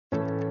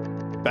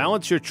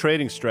Balance your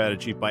trading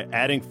strategy by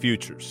adding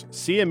futures.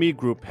 CME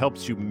Group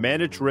helps you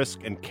manage risk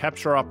and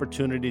capture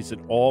opportunities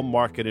in all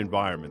market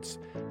environments.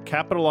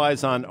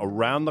 Capitalize on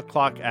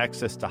around-the-clock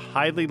access to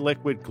highly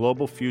liquid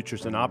global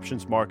futures and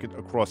options market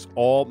across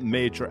all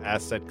major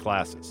asset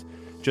classes.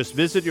 Just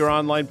visit your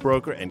online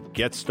broker and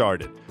get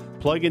started.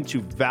 Plug into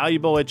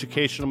valuable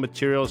educational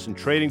materials and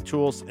trading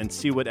tools and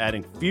see what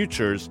adding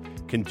futures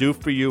can do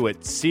for you at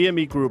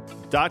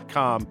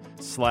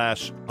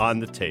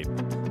cmegroup.com/on-the-tape.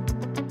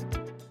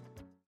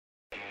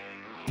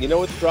 You know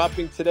what's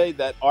dropping today?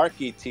 That ARK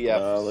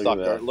ETF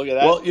sucker. Look at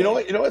that. Well, you know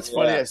what? You know what's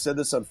funny? I said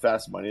this on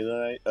Fast Money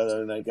the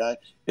other night, guy.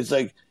 It's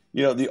like,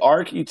 the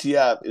ARK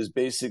ETF is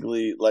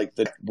basically like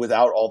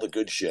without all the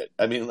good shit.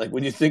 I mean, like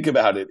when you think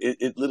about it,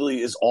 it literally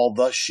is all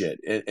the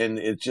shit, and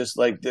it's just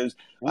like there's.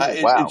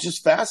 It's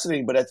just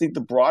fascinating. But I think the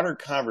broader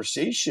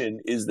conversation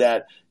is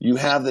that you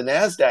have the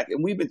NASDAQ,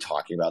 and we've been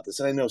talking about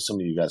this, and I know some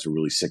of you guys are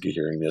really sick of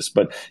hearing this,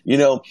 but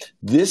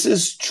this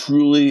is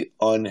truly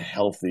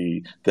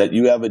unhealthy that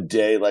you have a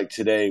day like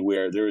today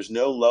where there is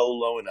no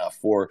low enough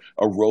for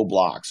a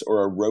Roblox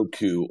or a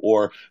Roku,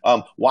 or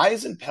why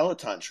isn't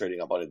Peloton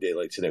trading up on a day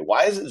like today?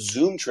 Why isn't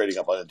Zoom trading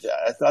up on a day?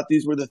 I thought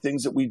these were the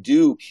things that we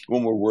do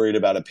when we're worried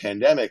about a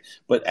pandemic,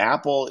 but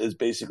Apple is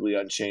basically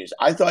unchanged.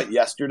 I thought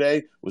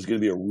yesterday was going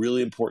to be a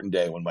really important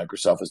day when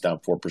Microsoft was down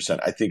 4%.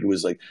 I thought it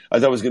was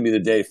going to be the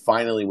day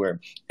finally where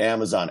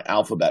Amazon,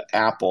 Alphabet,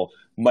 Apple,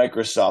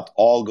 Microsoft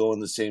all go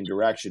in the same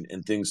direction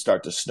and things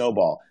start to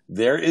snowball.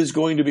 There is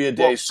going to be a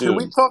day soon. Can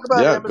we talk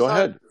about Amazon? Go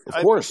ahead. Of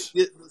course.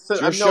 But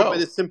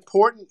it's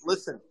important.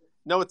 Listen.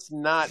 No, it's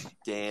not,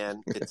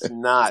 Dan. It's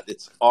not.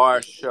 It's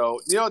our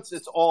show.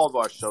 It's all of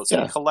our shows.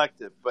 It's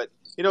collective. But,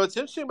 it's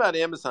interesting about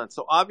Amazon.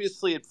 So,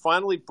 obviously, it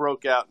finally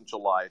broke out in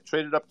July. It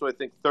traded up to, I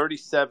think,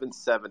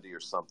 37.70 or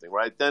something,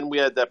 right? Then we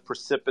had that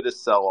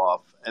precipitous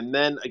sell-off. And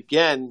then,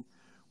 again,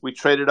 we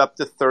traded up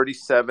to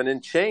 37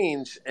 and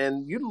change.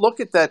 And you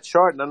look at that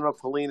chart, and I don't know if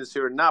Helene is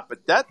here or not,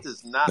 but that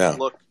does not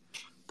look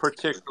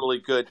particularly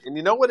good. And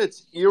you know what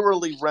it's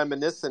eerily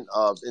reminiscent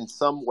of in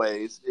some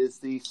ways is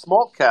the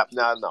small cap.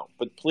 No,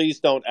 but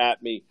please don't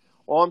at me.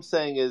 All I'm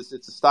saying is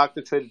it's a stock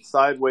that traded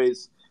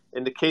sideways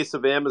in the case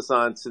of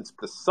Amazon since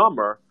the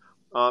summer,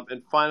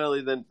 and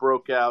finally then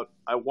broke out,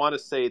 I want to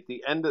say at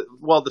the end of,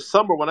 the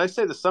summer. When I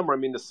say the summer, I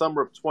mean the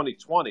summer of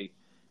 2020.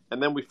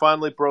 And then we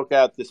finally broke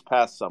out this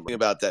past summer.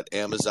 About that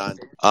Amazon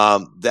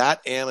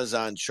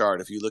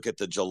chart, if you look at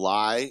the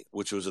July,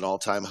 which was an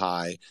all-time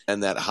high,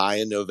 and that high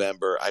in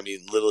November, I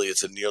mean, literally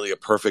it's nearly a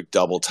perfect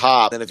double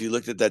top. And if you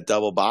looked at that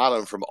double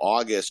bottom from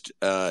August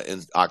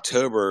and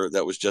October,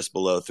 that was just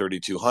below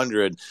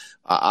 3,200.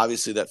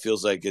 Obviously, that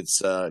feels like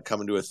it's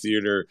coming to a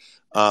theater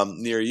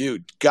near you.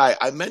 Guy,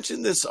 I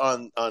mentioned this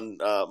on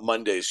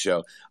Monday's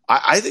show.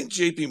 I think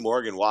JP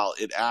Morgan, while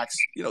it acts,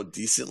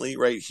 decently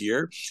right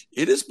here,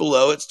 it is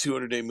below its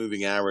 200-day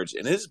moving average,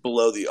 and it is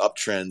below the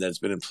uptrend that's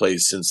been in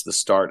place since the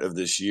start of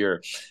this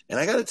year. And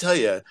I got to tell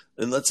you,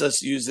 and let's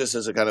us use this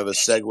as a kind of a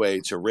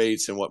segue to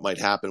rates and what might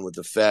happen with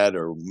the Fed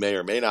or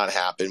may not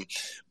happen.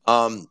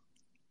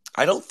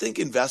 I don't think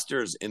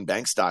investors in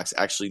bank stocks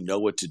actually know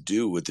what to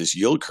do with this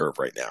yield curve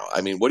right now.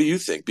 I mean, what do you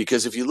think?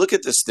 Because if you look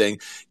at this thing,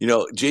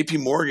 JP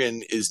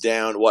Morgan is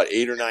down,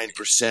 8 or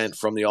 9%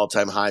 from the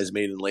all-time highs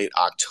made in late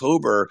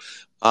October.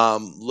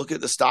 Look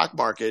at the stock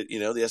market,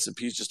 the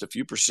S&P is just a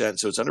few percent,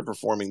 so it's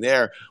underperforming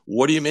there.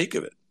 What do you make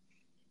of it?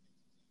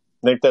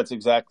 I think that's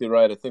exactly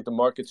right. I think the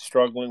market's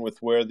struggling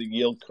with where the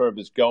yield curve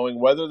is going.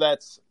 Whether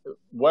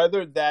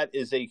that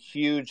is a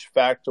huge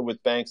factor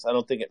with banks, I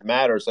don't think it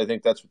matters. I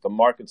think that's what the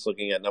market's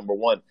looking at, number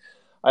one.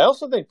 I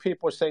also think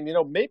people are saying,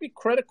 maybe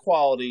credit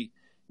quality,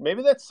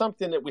 maybe that's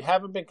something that we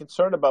haven't been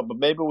concerned about, but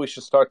maybe we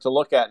should start to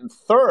look at. And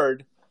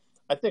third,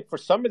 I think for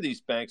some of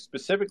these banks,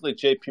 specifically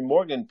JP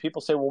Morgan,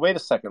 people say, well, wait a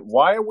second,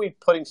 why are we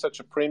putting such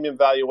a premium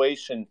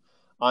valuation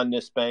on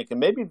this bank? And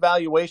maybe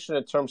valuation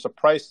in terms of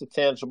price to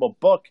tangible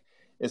book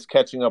is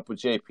catching up with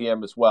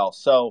JPM as well.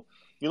 So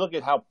you look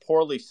at how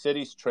poorly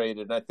Citi's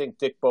traded, and I think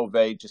Dick Bove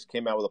just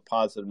came out with a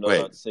positive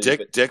note on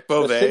Citi. Dick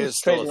Bove is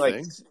still a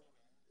thing?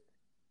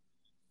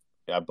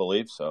 Yeah, I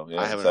believe so.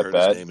 Yeah, I haven't heard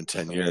his name in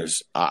 10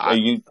 years. Are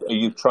you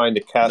trying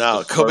to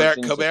cast Colbert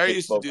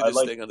used to do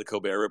this thing on the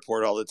Colbert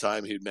Report all the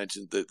time. He'd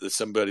mention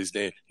somebody's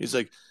name.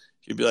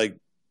 He'd be like,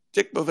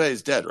 Dick Bove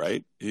is dead,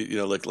 right?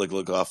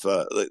 Look off.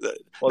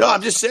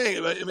 I'm just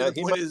saying. I mean, the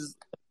point is,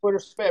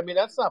 I mean,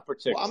 that's not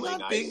particularly I'm not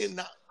nice. being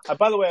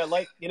by the way, I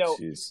like,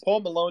 Paul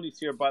Maloney's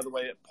here, by the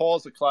way.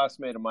 Paul's a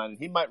classmate of mine, and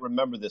he might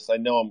remember this. I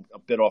know I'm a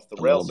bit off the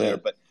rails here,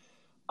 but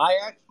I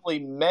actually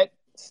met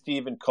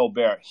Stephen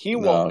Colbert. He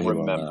won't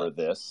remember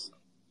this.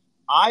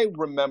 I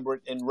remember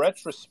it in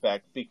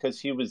retrospect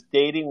because he was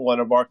dating one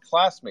of our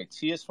classmates.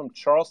 He is from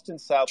Charleston,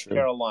 South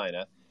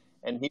Carolina,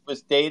 and he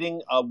was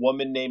dating a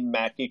woman named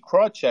Mackie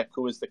Krawcheck,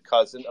 who is the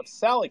cousin of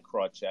Sally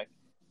Krawcheck,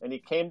 and he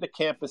came to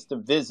campus to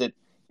visit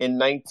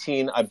in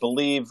I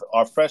believe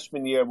our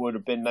freshman year would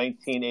have been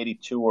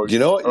 1982 or you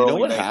know early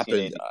what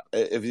happened?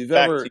 1980. If you've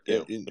Back ever,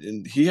 to you.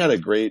 and he had a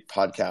great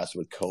podcast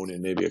with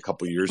Conan maybe a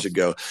couple years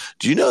ago.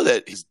 Do you know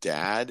that his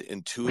dad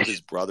and two of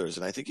his brothers,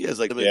 and I think he has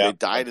like Yeah, they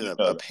died I in do a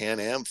know that. Pan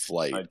Am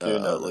flight, I do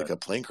know like that. a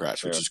plane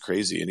crash, which Yeah. is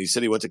crazy. And he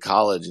said he went to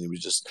college and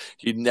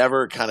he'd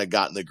never kind of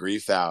gotten the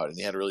grief out, and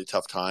he had a really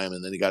tough time.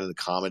 And then he got into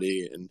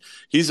comedy, and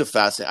he's a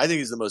fascinating. I think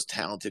he's the most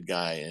talented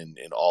guy in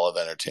all of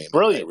entertainment.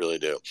 Brilliant. I really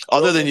do.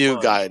 Other than you,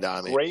 mind. Guy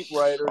Adami. Great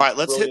writer. All right,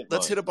 let's hit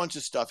mind. a bunch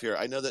of stuff here.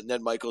 I know that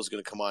Ned Michael is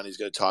going to come on. He's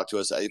going to talk to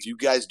us. If you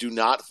guys do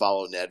not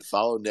follow Ned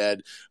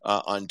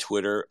on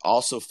Twitter.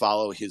 Also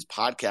follow his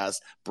podcast,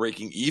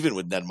 Breaking Even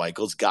with Ned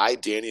Michaels. Guy,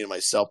 Danny, and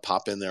myself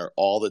pop in there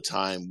all the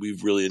time.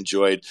 We've really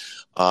enjoyed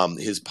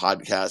his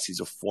podcast. He's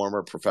a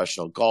former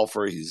professional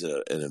golfer. He's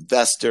an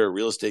investor,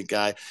 real estate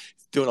guy.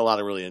 Doing a lot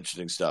of really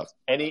interesting stuff.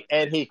 And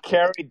he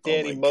carried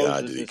Danny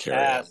Moses'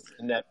 ass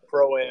in that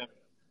Pro-Am.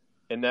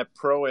 In that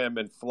Pro-Am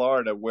in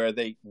Florida, where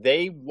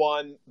they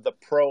won the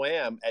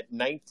Pro-Am at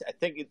 19, I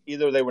think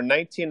either they were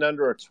 19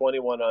 under or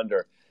 21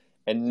 under,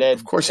 and Ned.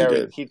 Of course, he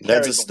did.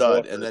 Ned's a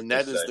stud, and then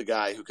Ned is the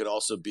guy who can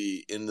also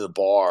be in the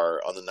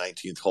bar on the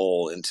 19th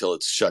hole until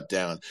it's shut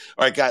down.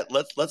 All right, guys,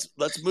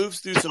 let's move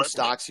through some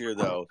stocks here,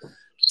 though.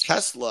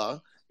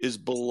 Tesla is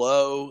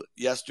below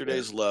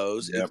yesterday's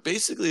lows. Yep. It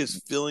basically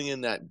is filling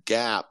in that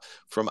gap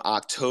from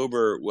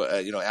October.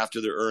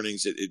 After their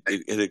earnings, it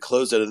had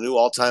closed at a new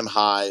all-time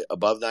high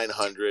above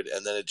 900,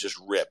 and then it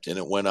just ripped, and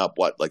it went up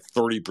like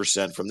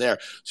 30% from there.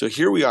 So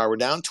here we are. We're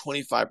down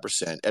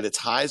 25%. At its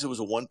highs, it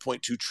was a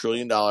 $1.2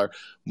 trillion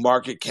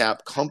market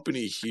cap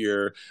company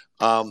here.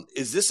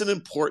 Is this an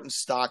important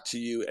stock to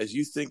you as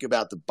you think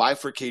about the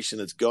bifurcation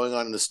that's going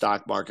on in the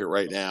stock market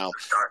right now?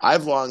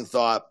 I've long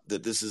thought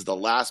that this is the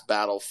last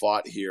battle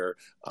fought here.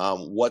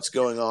 What's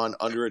going on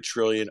under $1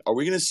 trillion? Are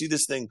we going to see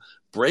this thing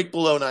break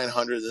below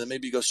 900 and then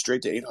maybe go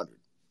straight to 800?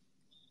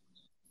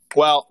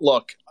 Well,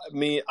 look,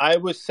 I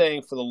was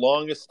saying for the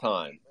longest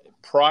time,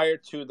 prior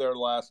to their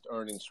last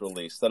earnings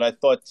release, that I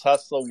thought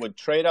Tesla would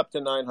trade up to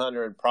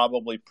 900 and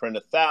probably print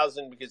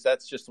 1,000 because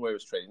that's just the way it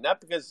was trading.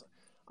 Not because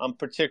I'm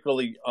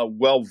particularly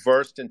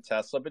well-versed in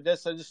Tesla, but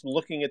just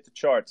looking at the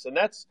charts. And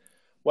that's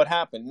what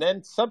happened. And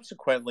then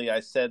subsequently, I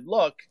said,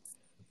 look,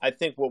 I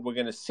think what we're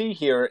going to see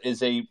here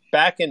is a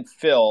back and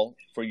fill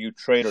for you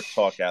trader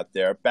talk out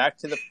there, back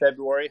to the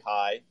February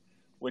high,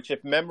 which,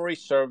 if memory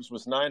serves,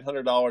 was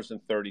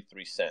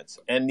 $900.33.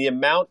 And the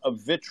amount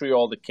of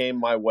vitriol that came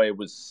my way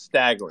was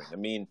staggering. I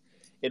mean,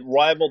 it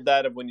rivaled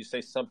that of when you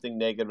say something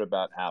negative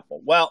about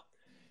Apple. Well,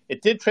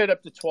 it did trade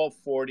up to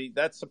 1240.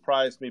 That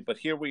surprised me, but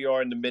here we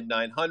are in the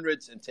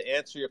mid-900s. And to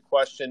answer your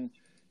question,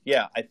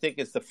 yeah, I think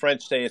as the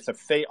French say, it's a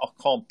fait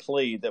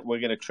accompli that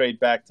we're going to trade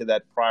back to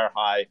that prior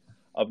high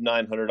of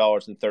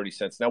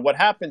 $900.30. Now, what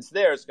happens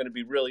there is going to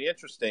be really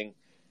interesting.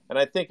 And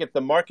I think if the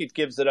market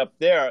gives it up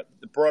there,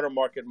 the broader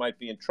market might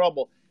be in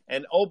trouble.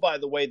 And, oh, by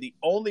the way, the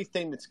only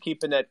thing that's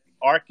keeping that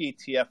ARK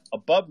ETF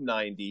above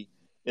 90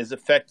 is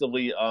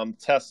effectively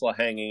Tesla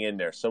hanging in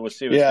there. So we'll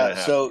see what's going to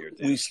happen here.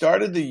 So we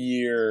started the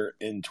year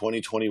in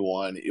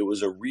 2021. It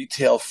was a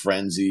retail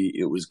frenzy.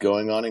 It was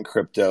going on in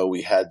crypto.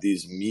 We had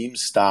these meme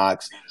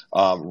stocks.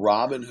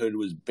 Robinhood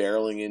was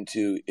barreling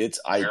into its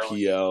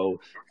IPO.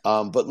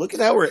 But look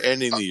at how we're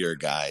ending the year,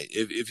 Guy.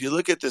 If you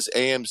look at this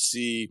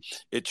AMC,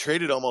 it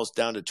traded almost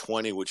down to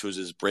 20, which was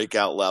its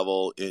breakout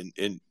level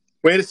in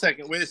Wait a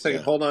second. Yeah.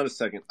 Hold on a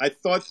second. I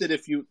thought that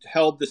if you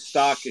held the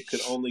stock, it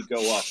could only go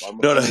up.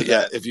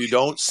 If you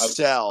don't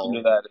sell,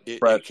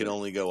 it can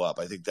only go up.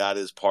 I think that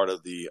is part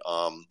of the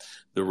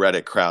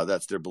Reddit crowd.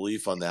 That's their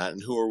belief on that.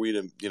 And who are we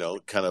to, good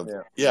luck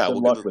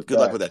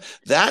with that.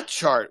 That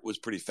chart was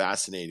pretty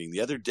fascinating.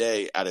 The other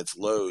day at its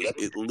lows,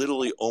 it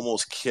literally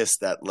almost kissed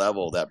that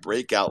level, that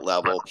breakout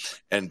level,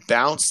 and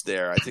bounced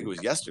there. I think it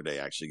was yesterday,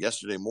 actually.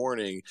 Yesterday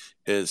morning,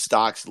 his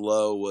stock's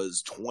low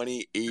was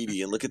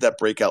 2080. And look at that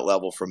breakout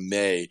level from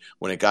May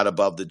when it got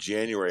above the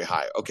January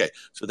high. Okay,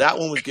 so that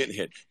one was getting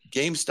hit.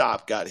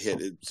 GameStop got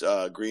hit. It's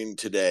green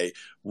today.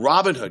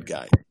 Robinhood,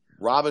 Guy.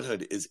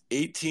 Robinhood is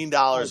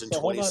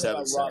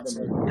 $18.27.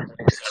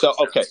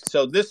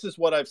 So this is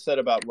what I've said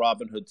about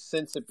Robinhood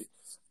since and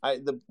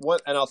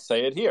I'll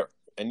say it here.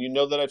 And you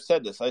know that I've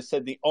said this. I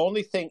said the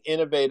only thing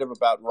innovative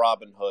about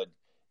Robinhood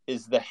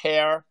is the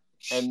hair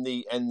and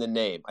the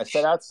name. I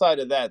said outside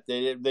of that,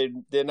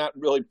 they're not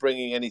really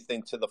bringing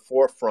anything to the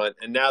forefront.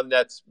 And now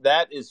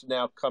that is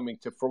now coming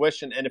to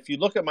fruition. And if you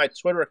look at my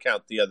Twitter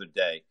account the other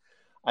day,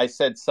 I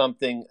said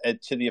something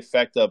to the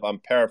effect of, I'm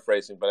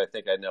paraphrasing, but I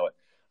think I know it.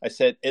 I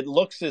said, it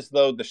looks as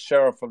though the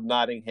Sheriff of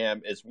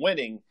Nottingham is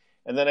winning.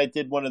 And then I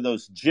did one of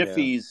those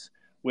jiffies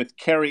with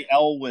Carrie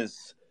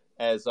Elwes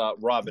as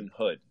Robin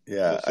Hood.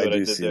 Yeah, I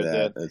do see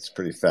that. It's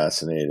pretty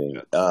fascinating.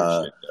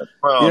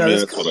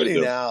 This company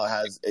now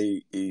has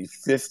nearly a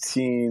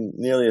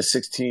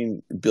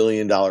 $16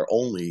 billion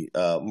only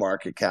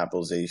market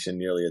capitalization,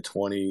 nearly a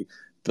 $20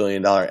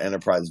 billion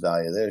enterprise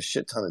value. There's a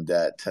shit ton of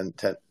debt, $10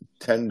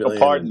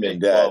 billion in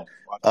debt.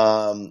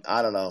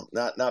 I don't know,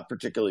 not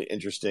particularly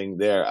interesting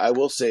there. I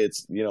will say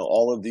it's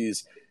all of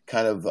these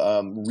kind of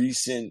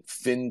recent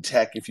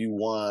fintech, if you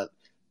want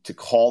to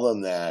call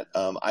them that,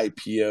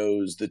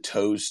 IPOs, the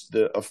Toast,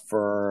 the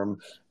Affirm.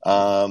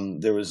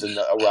 There was a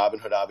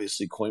Robinhood,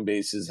 obviously.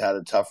 Coinbase has had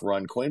a tough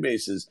run.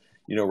 Coinbase is,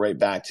 right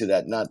back to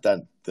that, not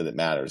that it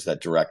matters,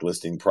 that direct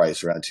listing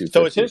price around 250.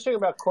 So what's interesting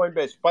about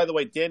Coinbase, by the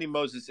way, Danny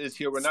Moses is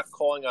here. We're not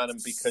calling on him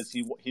because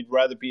he'd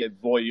rather be a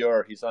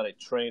voyeur. He's on a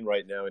train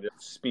right now and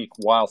speak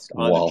whilst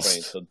on the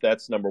train. So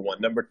that's number one.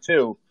 Number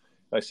two,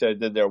 I said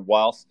that they're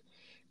whilst.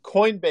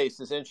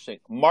 Coinbase is interesting.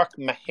 Mark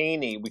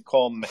Mahaney, we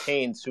call him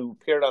Mahanes, who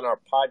appeared on our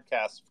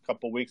podcast a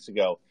couple of weeks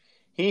ago.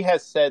 He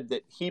has said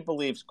that he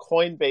believes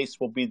Coinbase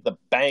will be the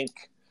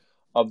bank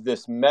of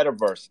this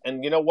metaverse.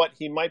 And you know what?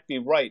 He might be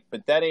right,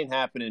 but that ain't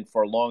happening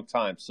for a long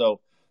time. So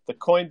the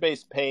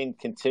Coinbase pain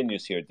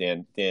continues here,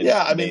 Dan.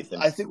 Yeah, I mean,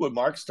 I think what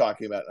Mark's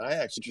talking about, and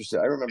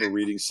I remember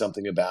reading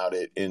something about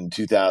it in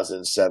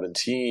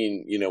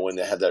 2017, when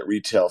they had that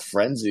retail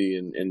frenzy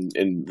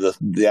and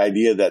the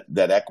idea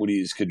that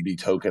equities could be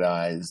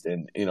tokenized.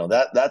 And,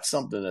 that's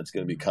something that's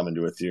going to be coming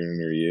to Ethereum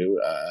near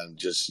you. And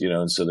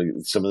so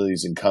some of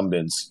these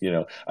incumbents,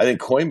 I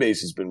think Coinbase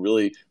has been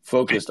really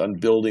focused on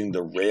building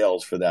the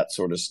rails for that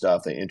sort of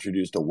stuff. They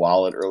introduced a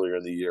wallet earlier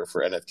in the year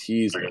for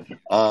NFTs.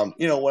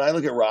 When I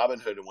look at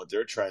Robinhood and what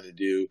they're trying to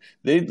do,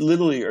 they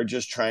literally are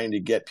just trying to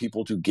get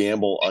people to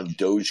gamble on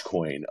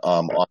Dogecoin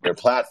on their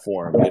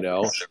platform,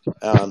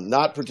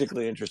 not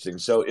particularly interesting.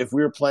 So if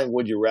we were playing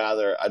Would You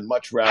Rather, I'd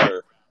much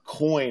rather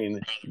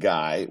coin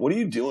guy. What are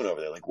you doing over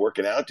there? Like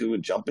working out,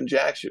 doing jumping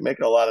jacks? You're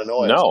making a lot of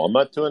noise. No, I'm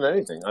not doing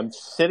anything. I'm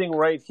sitting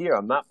right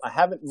here. I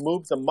haven't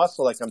moved the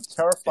muscle. Like I'm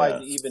terrified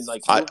to even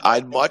like.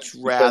 I'd much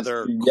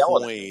rather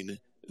coin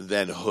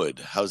than Hood.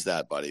 How's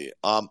that, buddy?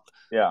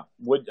 Yeah,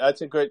 that's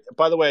a great.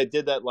 By the way, I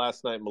did that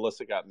last night.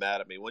 Melissa got mad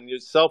at me. When you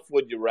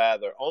would you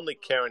rather? Only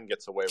Karen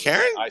gets away with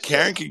it.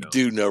 Karen can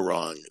do no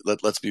wrong.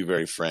 Let's be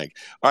very frank.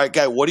 All right,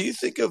 Guy, what do you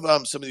think of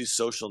some of these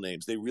social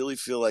names? They really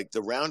feel like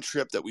the round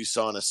trip that we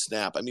saw in a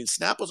Snap. I mean,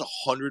 Snap was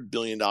 $100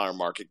 billion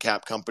market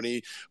cap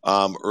company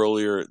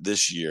earlier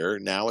this year.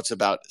 Now it's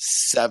about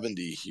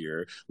 70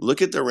 here.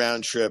 Look at the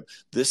round trip.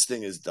 This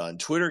thing is done.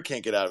 Twitter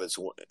can't get out of its.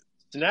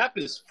 Snap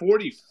is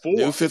 44.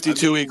 New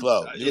 52-week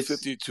low. New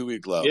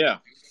 52-week low. Yeah.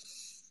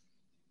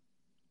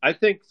 I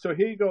think so.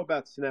 Here you go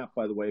about Snap,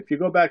 by the way. If you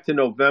go back to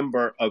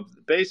November of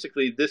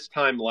basically this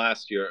time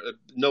last year,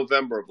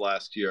 November of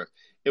last year,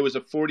 it was a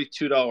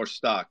 $42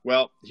 stock.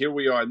 Well, here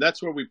we are. And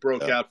that's where we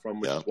broke out from,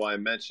 which is why I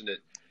mentioned it.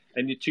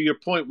 And to your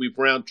point, we've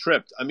round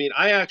tripped. I mean,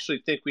 I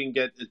actually think we can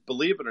get,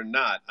 believe it or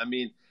not,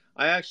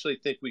 I actually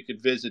think we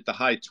could visit the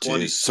high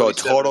 20s. So a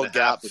total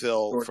gap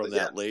fill from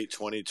that late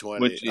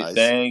 2020.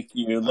 Thank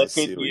you. Look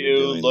at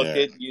you. Look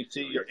at you.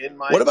 See, you're in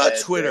my What about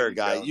Twitter,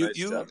 Guy? You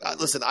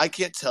listen, I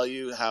can't tell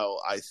you how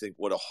I think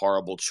what a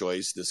horrible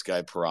choice this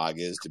guy Parag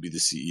is to be the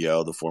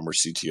CEO, the former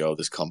CTO of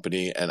this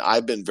company. And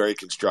I've been very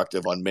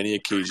constructive on many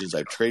occasions.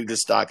 I've traded the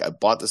stock. I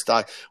bought the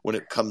stock. When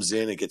it comes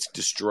in, it gets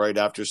destroyed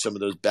after some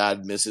of those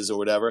bad misses or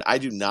whatever. I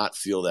do not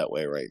feel that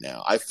way right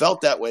now. I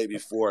felt that way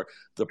before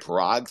the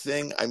Parag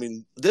thing. I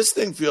mean, this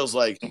thing feels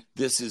like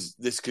this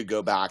could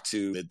go back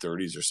to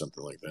mid-30s or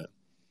something like that.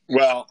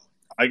 Well,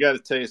 I got to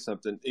tell you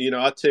something.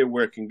 I'll tell you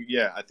where it can.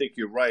 Yeah, I think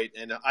you're right.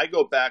 And I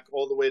go back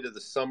all the way to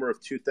the summer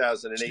of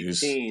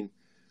 2018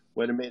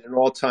 when it made an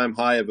all-time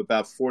high of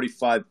about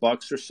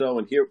 $45 or so.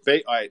 And here,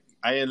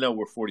 I know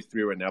we're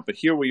 43 right now, but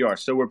here we are.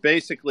 So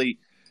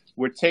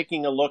we're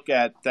taking a look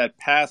at that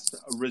past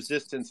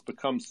resistance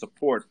becomes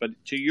support. But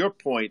to your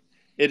point,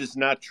 it is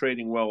not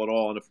trading well at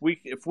all. And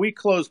if we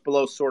close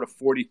below sort of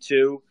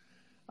 42,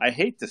 I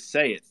hate to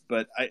say it,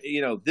 but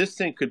this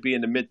thing could be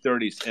in the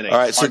mid-30s. All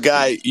right, so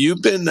Guy,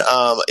 you've been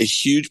a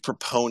huge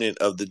proponent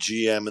of the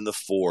GM and the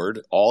Ford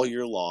all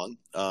year long.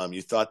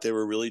 You thought they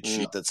were really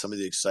cheap. That some of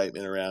the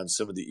excitement around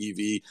some of the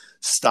EV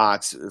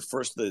stocks,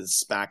 first the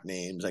SPAC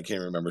names, I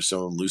can't remember,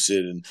 some of them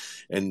Lucid,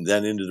 and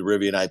then into the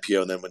Rivian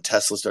IPO. And then when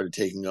Tesla started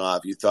taking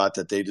off, you thought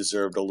that they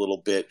deserved a little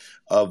bit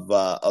of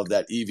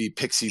that EV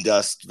pixie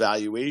dust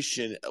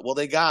valuation. Well,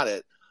 they got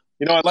it.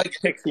 I like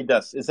Pixie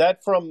Dust. Is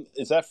that from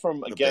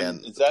again?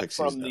 Band, is that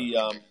from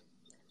the?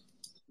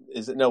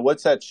 Is it no?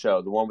 What's that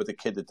show? The one with the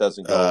kid that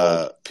doesn't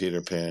go.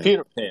 Peter Pan.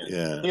 Peter Pan.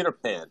 Yeah. Peter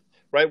Pan.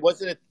 Right?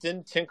 Wasn't it?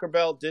 Didn't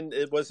Tinkerbell?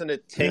 Wasn't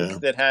it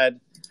Tink that had?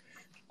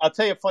 I'll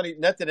tell you funny.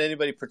 Not that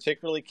anybody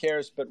particularly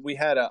cares, but we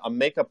had a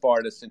makeup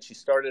artist, and she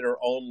started her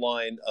own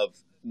line of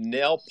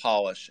nail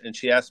polish, and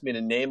she asked me the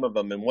name of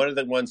them, and one of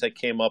the ones I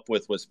came up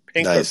with was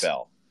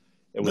Pinkerbell.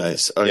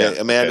 Nice. Okay,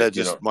 Amanda,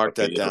 just mark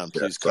that down.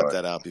 Please cut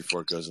that out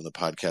before it goes in the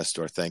podcast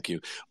store. Thank you.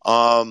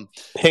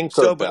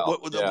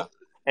 Pinkerbell.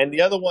 And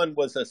the other one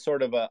was a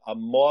sort of a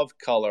mauve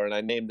color, and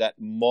I named that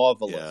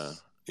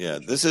Mauvelous. Yeah.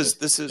 This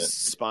is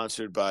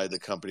sponsored by the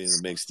company that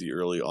makes the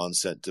early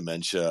onset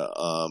dementia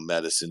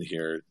medicine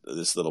here.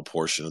 This little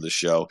portion of the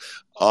show.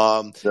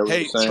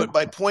 Hey, but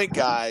my point,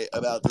 Guy,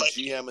 about the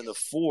GM and the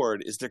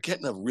Ford is they're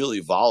getting really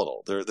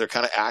volatile. They're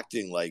kind of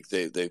acting like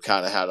they've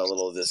kind of had a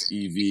little of this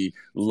EV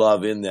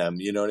love in them.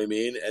 You know what I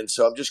mean? And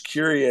so I'm just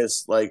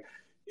curious, like,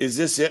 is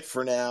this it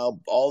for now?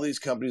 All these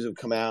companies have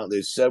come out.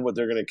 They've said what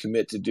they're going to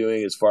commit to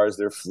doing as far as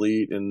their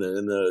fleet and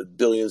the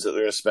billions that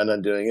they're going to spend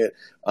on doing it.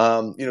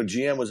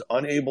 GM was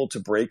unable to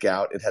break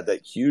out. It had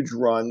that huge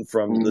run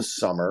from the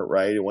summer,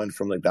 right? It went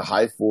from like the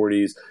high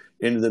 40s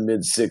into the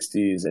mid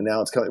 60s, and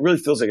now it's coming. It really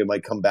feels like it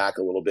might come back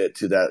a little bit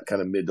to that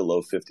kind of mid to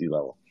low 50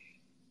 level.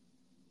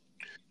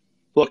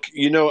 Look,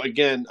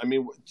 again, I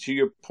mean, to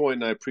your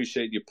point, and I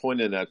appreciate you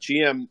pointing out,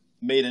 GM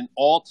made an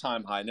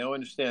all-time high. Now, I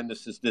understand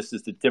this is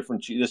the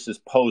different. This is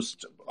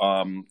post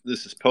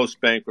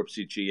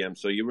bankruptcy GM.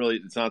 So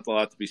it's not a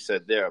lot to be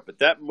said there. But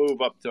that move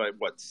up to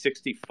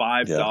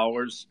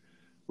 $65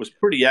 was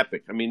pretty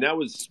epic. I mean, that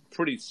was a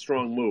pretty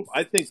strong move.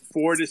 I think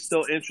Ford is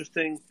still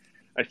interesting.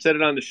 I said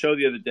it on the show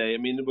the other day. I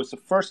mean, it was the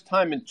first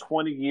time in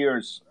 20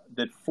 years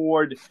that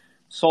Ford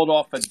sold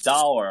off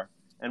 $1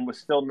 and was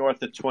still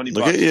north of $20.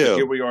 Look at you. So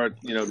here we are.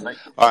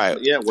 All right.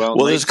 Yeah. Well,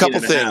 there's a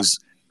couple things.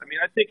 I mean,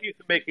 I think you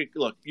can make it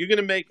look. You're going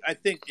to make. I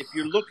think if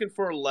you're looking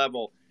for a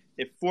level,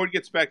 if Ford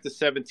gets back to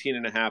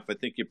 17.5, I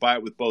think you buy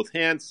it with both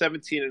hands.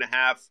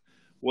 17.5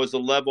 was a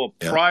level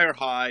prior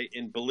high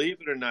in, believe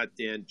it or not,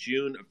 Dan,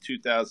 June of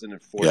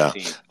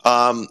 2014.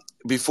 Yeah.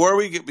 Before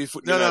we get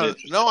no,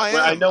 I am.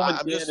 I know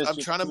I'm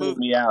trying to move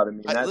me out. I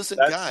mean,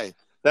 Guy.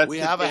 We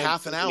have a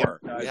half an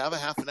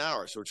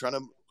hour. So we're trying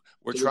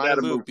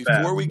to move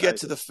before we get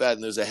to the Fed.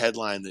 And there's a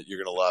headline that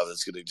you're going to love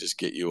that's going to just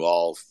get you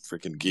all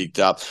freaking geeked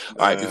up.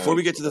 All right, before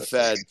we get to the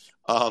Fed,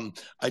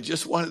 I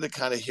just wanted to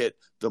kind of hit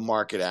the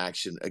market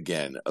action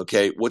again.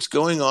 Okay, what's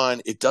going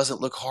on? It doesn't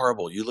look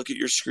horrible. You look at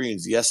your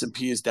screens. The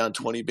S&P is down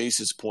 20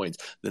 basis points.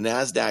 The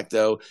Nasdaq,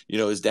 though,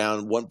 is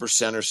down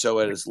 1% or so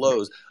at its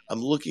lows.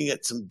 I'm looking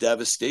at some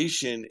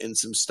devastation in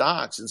some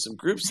stocks and some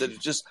groups that are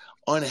just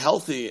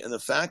unhealthy. And the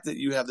fact that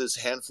you have this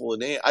handful of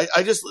names,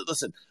 I just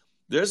listen.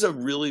 There's a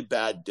really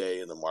bad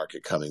day in the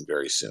market coming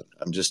very soon.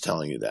 I'm just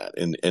telling you that.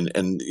 And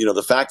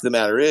the fact of the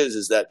matter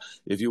is that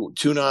if you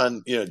turn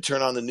on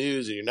the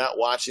news and you're not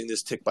watching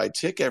this tick by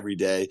tick every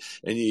day,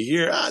 and you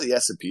hear the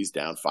S&P's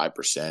down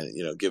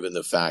 5%, given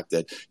the fact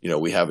that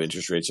we have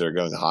interest rates that are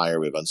going higher,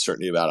 we have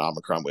uncertainty about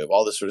Omicron, we have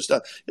all this sort of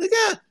stuff. You're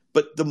like,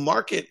 but the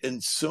market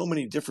in so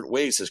many different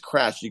ways has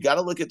crashed. You got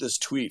to look at this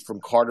tweet from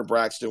Carter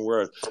Braxton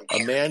Worth.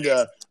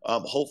 Amanda,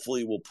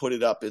 hopefully, will put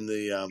it up in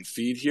the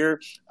feed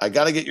here. I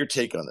got to get your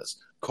take on this.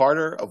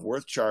 Carter of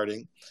Worth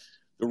Charting.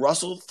 The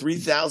Russell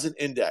 3000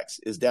 index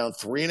is down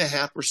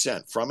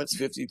 3.5% from its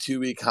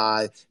 52-week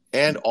high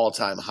and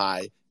all-time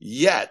high.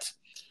 Yet,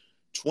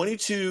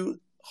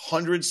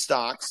 2,200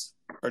 stocks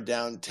are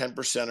down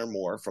 10% or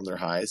more from their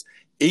highs.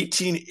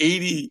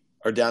 1,880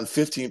 are down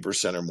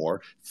 15% or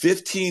more.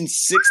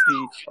 1,560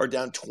 are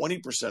down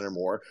 20% or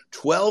more.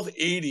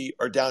 1,280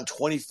 are down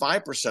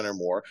 25% or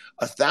more.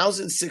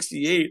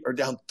 1,068 are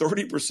down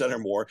 30% or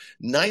more.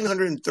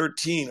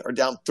 913 are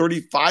down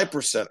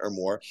 35% or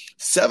more.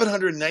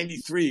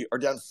 793 are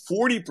down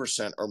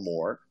 40% or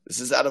more. This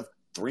is out of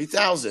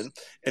 3,000,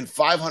 and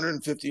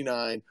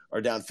 559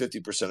 are down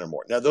 50% or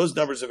more. Now, those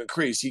numbers have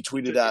increased. He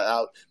tweeted that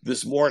out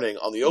this morning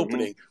on the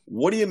opening.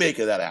 What do you make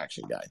of that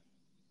action, Guy?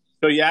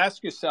 So you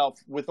ask yourself,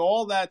 with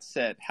all that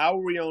said, how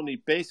are we only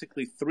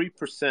basically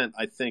 3%,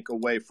 I think,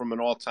 away from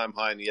an all-time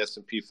high in the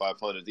S&P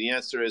 500? The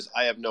answer is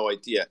I have no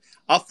idea.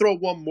 I'll throw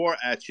one more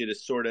at you to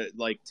sort of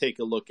take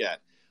a look at.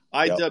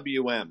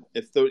 IWM.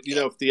 If the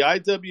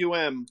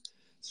IWM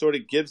sort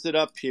of gives it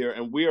up here,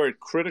 and we are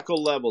at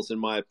critical levels, in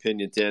my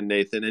opinion, Dan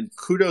Nathan, and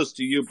kudos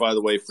to you, by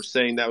the way, for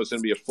saying that was going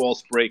to be a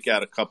false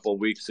breakout a couple of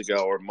weeks ago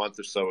or a month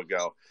or so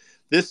ago.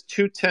 This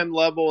 210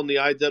 level in the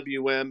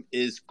IWM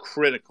is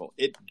critical.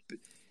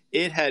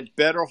 It had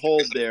better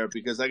hold there,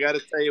 because I got to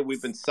tell you, we've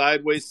been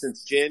sideways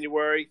since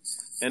January,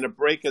 and a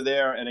breaker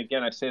there. And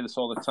again, I say this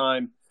all the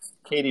time.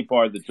 Katie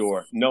barred the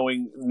door,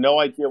 knowing no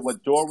idea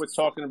what door we're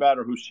talking about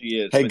or who she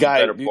is. Hey,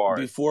 Guy,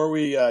 before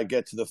we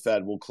get to the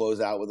Fed, we'll close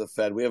out with the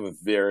Fed. We have a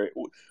very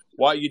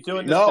why are you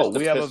doing this?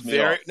 We have a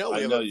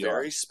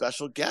very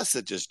special guest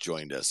that just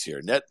joined us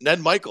here, Ned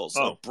Michaels,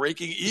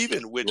 Breaking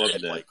Even with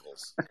Ned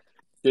Michaels.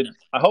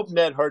 I hope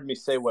Ned heard me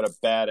say what a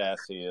badass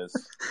he is.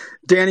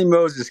 Danny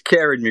Moses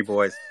carried me,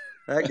 boys.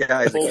 That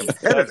guy's a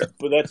competitor.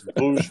 That's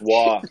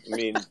bourgeois. I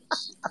mean,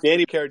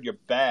 Danny carried your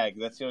bag.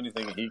 That's the only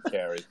thing he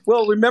carried.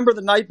 Well, remember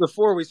the night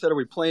before we said, are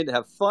we playing to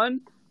have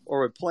fun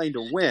or are we playing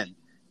to win?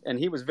 And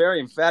he was very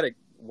emphatic.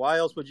 Why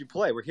else would you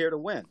play? We're here to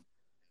win.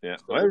 Yeah,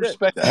 so I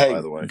respect that,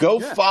 by the way.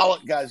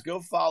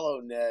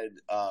 Follow Ned,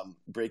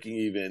 Breaking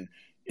Even.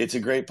 It's a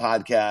great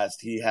podcast.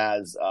 He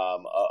has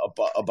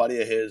a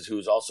buddy of his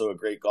who's also a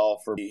great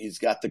golfer. He's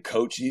got the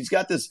coach. He's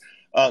got this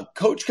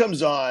coach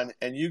comes on,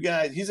 and you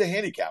guys, he's a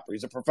handicapper.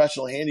 He's a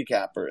professional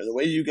handicapper. And the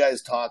way you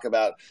guys talk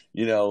about,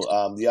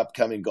 the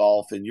upcoming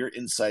golf and your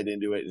insight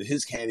into it and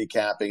his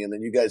handicapping, and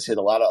then you guys hit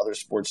a lot of other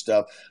sports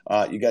stuff.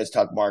 You guys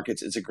talk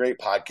markets. It's a great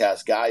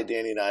podcast. Guy,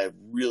 Danny, and I have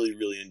really,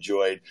 really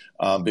enjoyed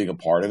being a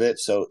part of it.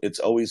 So it's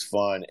always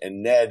fun.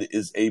 And Ned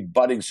is a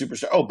budding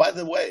superstar. Oh, by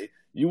the way,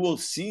 you will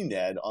see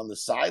Ned on the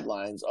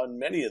sidelines on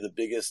many of the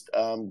biggest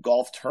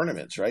golf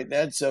tournaments, right,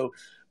 Ned? So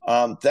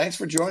thanks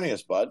for joining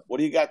us, bud. What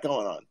do you got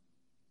going on?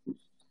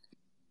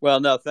 Well,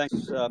 no,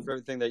 thanks for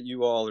everything that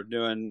you all are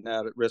doing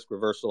out at Risk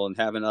Reversal and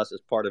having us as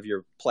part of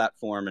your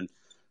platform. And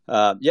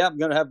yeah, I'm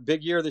going to have a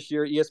big year this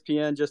year.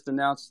 ESPN just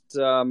announced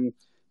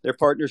their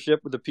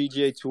partnership with the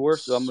PGA Tour,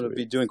 so I'm going to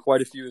be doing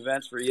quite a few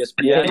events for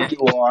ESPN. Yeah,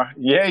 you are.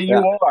 Yeah,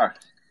 you are.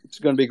 It's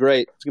going to be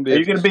great. It's going to be. Are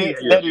you going to be?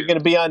 Ned, you're going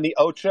to be on the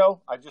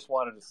Ocho? I just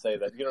wanted to say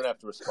that. You don't have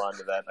to respond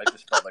to that. I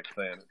just felt like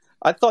saying it.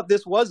 I thought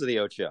this was the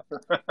Ocho.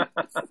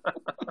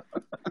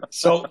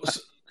 So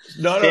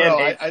no,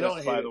 I don't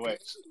hate by the way.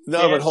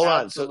 No, but hold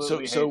on.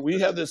 So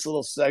we have this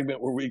little segment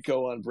where we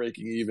go on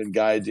Breaking Even,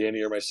 Guy,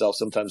 Danny, or myself,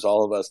 sometimes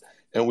all of us,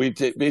 and we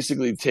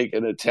basically take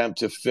an attempt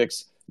to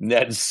fix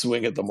Ned's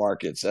swing at the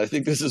markets. I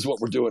think this is what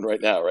we're doing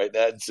right now, right,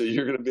 Ned? So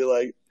you're going to be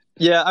like,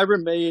 yeah, I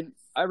remain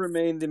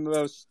the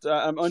most.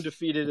 I'm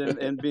undefeated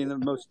in being the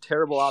most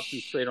terrible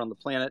options trader on the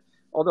planet.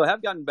 Although I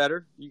have gotten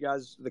better. You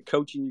guys, the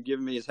coaching you've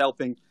given me is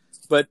helping.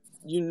 But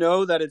you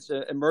know that it's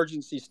an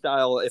emergency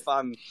style. If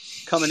I'm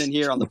coming in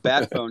here on the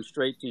bat phone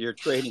straight to your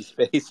trading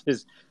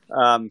spaces,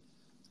 I'm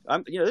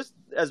this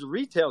as a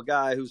retail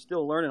guy who's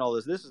still learning all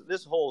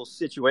this whole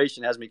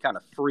situation has me kind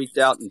of freaked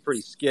out and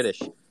pretty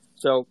skittish.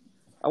 So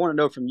I want to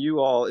know from you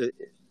all: do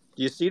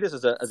you see this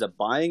as a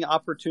buying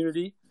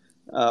opportunity,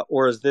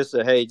 or is this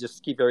a hey,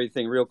 just keep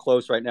everything real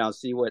close right now and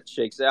see what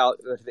shakes out?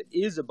 If it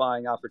is a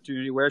buying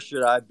opportunity, where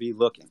should I be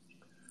looking?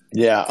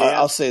 Yeah,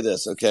 I'll say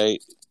this. Okay,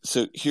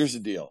 so here's the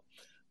deal.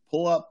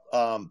 Pull up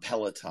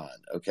Peloton,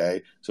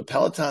 okay? So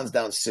Peloton's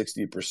down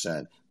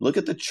 60%. Look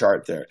at the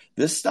chart there.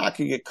 This stock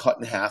could get cut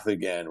in half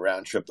again,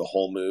 round trip the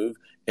whole move,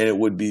 and it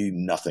would be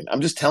nothing. I'm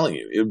just telling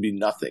you, it would be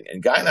nothing.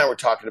 And Guy and I were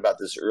talking about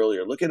this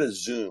earlier. Look at a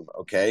Zoom,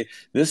 okay?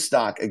 This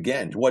stock,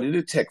 again, what did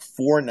it take?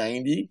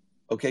 490,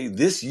 okay,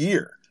 this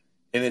year.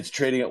 And it's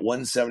trading at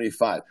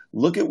 175.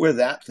 Look at where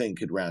that thing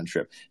could round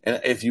trip.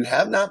 And if you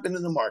have not been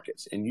in the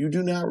markets and you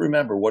do not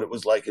remember what it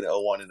was like in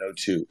 01 and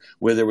 02,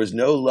 where there was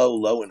no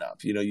low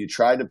enough, you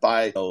tried to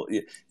buy,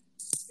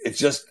 it's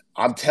just,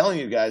 I'm telling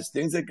you guys,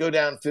 things that go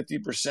down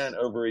 50%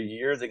 over a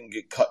year, they can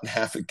get cut in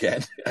half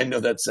again. I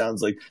know that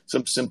sounds like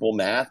some simple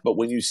math, but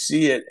when you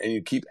see it and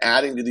you keep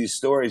adding to these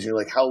stories, you're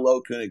like, how low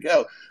can it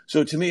go?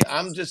 So to me,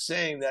 I'm just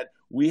saying that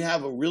we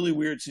have a really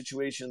weird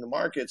situation in the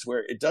markets where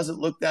it doesn't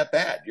look that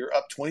bad. You're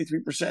up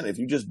 23% if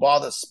you just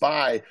bought a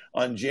SPY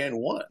on Jan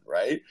 1,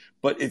 right?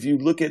 But if you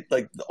look at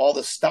like all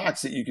the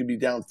stocks that you could be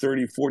down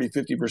 30, 40,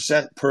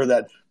 50% per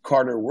that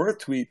Carter Worth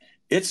tweet,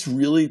 it's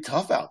really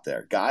tough out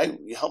there. Guy,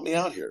 help me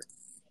out here.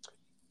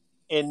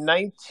 In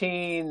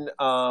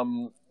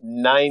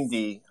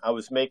 1990, I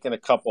was making a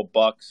couple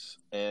bucks,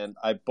 and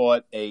I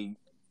bought a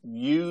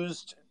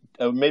used,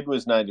 maybe it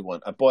was 91.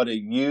 I bought a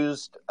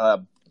used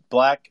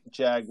black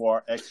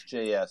Jaguar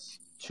XJS,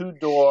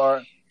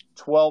 2-door,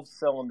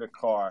 12-cylinder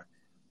car.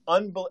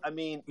 I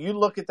mean, you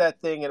look at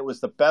that thing, and it was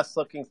the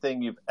best-looking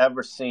thing you've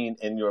ever seen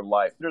in your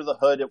life. Under the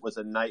hood, it was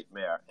a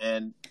nightmare.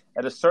 And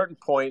at a certain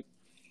point,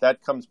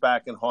 that comes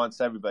back and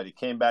haunts everybody.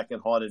 Came back and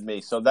haunted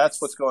me. So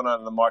that's what's going on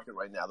in the market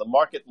right now. The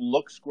market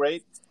looks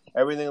great.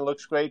 Everything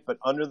looks great. But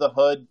under the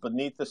hood,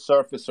 beneath the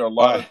surface, are a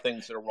lot of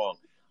things that are wrong.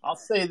 I'll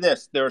say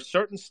this. There are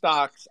certain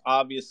stocks,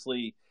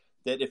 obviously,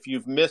 that if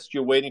you've missed,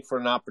 you're waiting for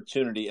an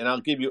opportunity. And I'll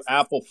give you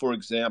Apple, for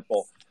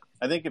example.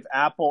 I think if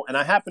Apple, and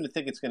I happen to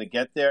think it's going to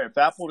get there, if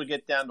Apple were to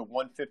get down to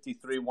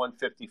 153,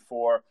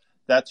 154,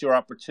 that's your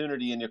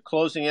opportunity. And you're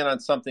closing in on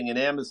something in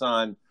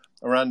Amazon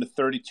around the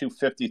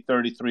 3250,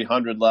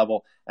 3300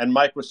 level, and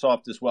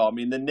Microsoft as well. I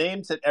mean, the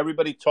names that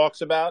everybody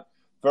talks about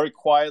very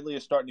quietly are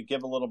starting to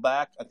give a little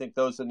back. I think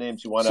those are the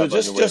names you want to have on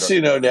your radar. Just so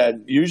you know,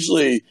 Ned,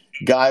 usually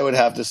Guy would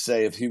have to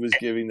say, if he was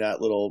giving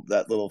that little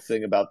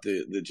thing about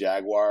the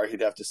Jaguar,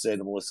 he'd have to say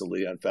to Melissa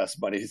Lee on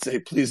Fast Money, he'd say,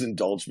 please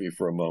indulge me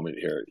for a moment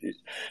here.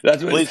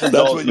 Please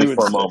indulge me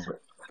for a moment.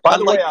 By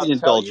the way, I'll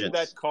tell you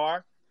that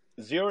car,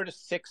 0 to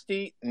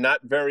 60, not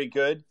very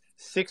good.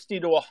 60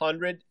 to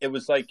 100, it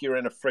was like you're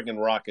in a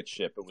friggin' rocket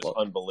ship. It was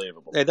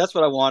unbelievable. Hey, that's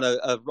what I want,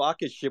 a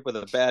rocket ship with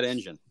a bad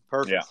engine.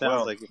 Perfect. Yeah,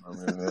 Sounds like I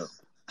mean, yeah.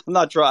 I'm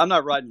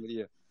not riding with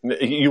you.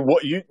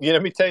 You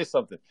let me tell you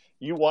something.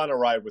 You want to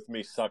ride with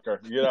me,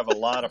 sucker. You'd have a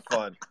lot of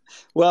fun.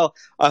 Well,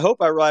 I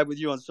hope I ride with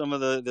you on some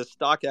of the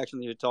stock action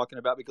that you're talking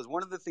about, because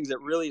one of the things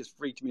that really has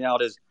freaked me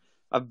out is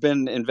I've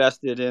been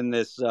invested in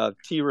this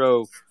T.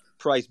 Rowe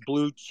Price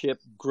blue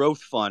chip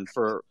growth fund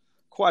for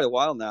quite a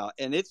while now,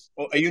 and it's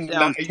are you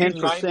down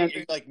 10%.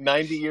 You're like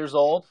 90 years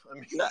old? I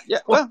mean, yeah.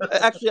 Well,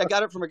 actually, I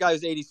got it from a guy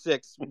who's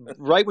 86.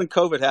 Right when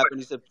COVID happened,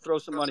 he said, "Throw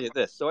some money at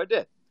this." So I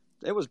did.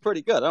 It was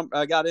pretty good.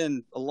 I got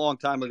in a long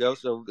time ago,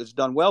 so it's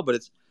done well. But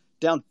it's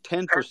down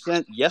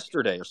 10%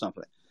 yesterday or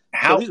something.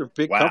 So these are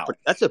big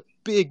companies. That's a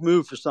big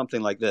move for something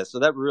like this. So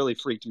that really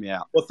freaked me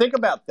out. Well, think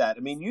about that.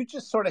 I mean, you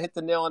just sort of hit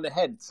the nail on the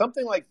head.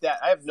 Something like that.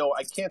 I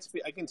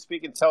can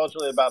speak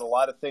intelligently about a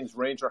lot of things.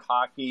 Ranger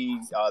hockey,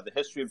 the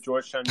history of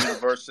Georgetown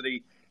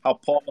University, how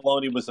Paul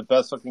Maloney was the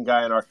best looking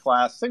guy in our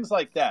class, things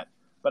like that.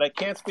 But I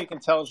can't speak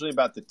intelligently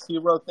about the T.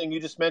 Rowe thing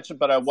you just mentioned.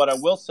 But what I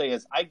will say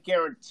is I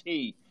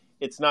guarantee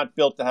it's not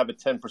built to have a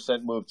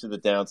 10% move to the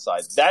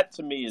downside. That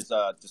to me is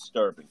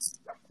disturbing.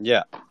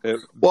 Yeah,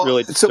 well,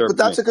 really but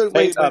that's a good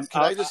way. Hey, Can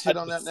I just hit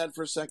on that, Ned,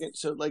 for a second?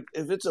 So, like,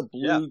 if it's a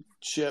blue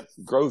chip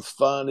growth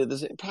fund,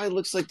 it probably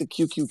looks like the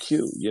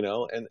QQQ, you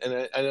know. And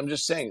I'm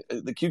just saying,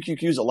 the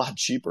QQQ is a lot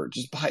cheaper.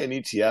 Just buy an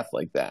ETF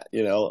like that,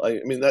 you know.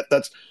 I mean,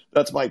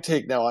 that's my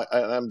take. Now,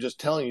 I'm just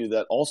telling you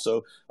that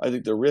also, I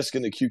think the risk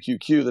in the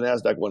QQQ, the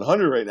Nasdaq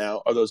 100 right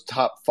now, are those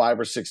top 5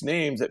 or 6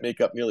 names that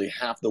make up nearly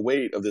half the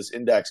weight of this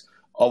index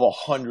of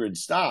 100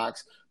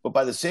 stocks. But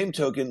by the same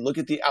token, look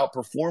at the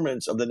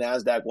outperformance of the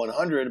Nasdaq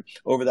 100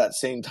 over that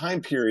same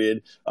time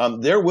period.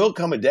 There will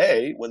come a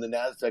day when the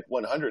Nasdaq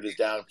 100 is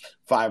down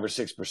 5 or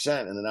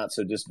 6% in the not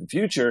so distant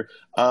future.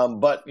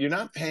 But you're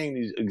not paying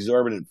these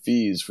exorbitant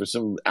fees for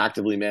some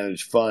actively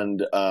managed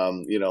fund.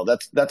 You know,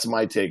 that's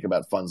my take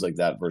about funds like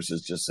that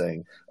versus just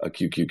saying a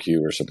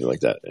QQQ or something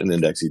like that, an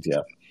index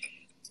ETF.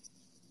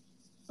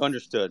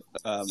 Understood.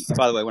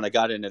 By the way, when I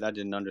got in it, I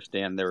didn't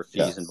understand there were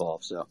fees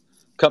involved. So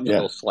cut me a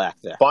little slack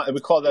there. We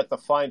call that the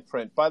fine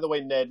print. By the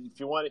way, Ned, if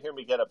you want to hear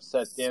me get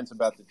upset, Dan's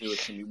about to do it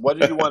to me. What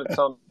did you want to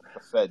tell the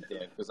Fed,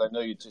 Dan? Because I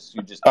know you just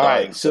all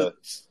right. So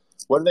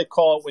what do they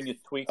call it when you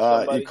tweak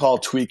somebody? You call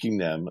tweaking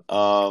them.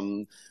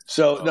 No,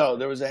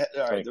 there was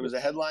a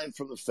headline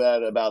from the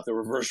Fed about the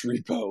reverse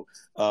repo.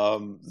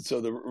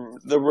 So the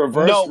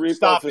reverse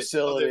repo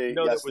facility.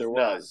 Yes, there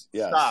was.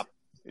 Yes. Stop.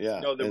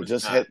 Yeah, no,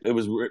 it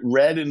was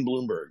read in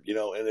Bloomberg, you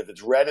know, and if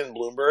it's read in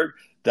Bloomberg,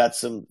 that's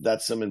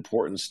some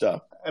important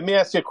stuff. Let me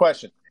ask you a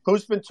question.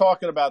 Who's been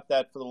talking about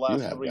that for the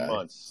last 3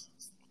 months?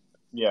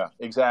 Yeah,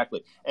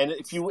 exactly. And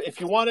if you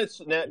want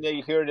to, now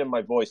you hear it in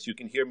my voice, you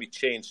can hear me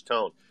change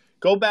tone.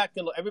 Go back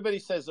and everybody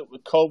says that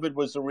COVID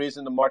was the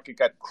reason the market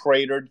got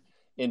cratered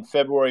in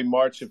February,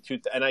 March of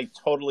 2000, and I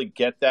totally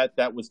get that.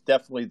 That was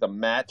definitely the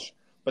match.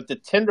 But the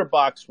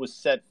tinderbox was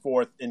set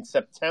forth in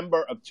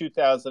September of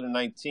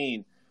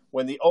 2019.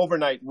 When the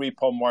overnight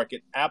repo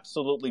market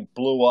absolutely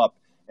blew up,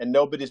 and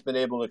nobody's been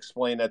able to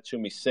explain that to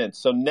me since.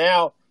 So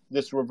now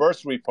this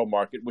reverse repo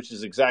market, which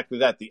is exactly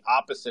that, the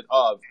opposite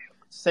of,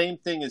 same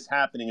thing is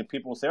happening, and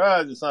people will say,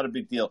 oh, it's not a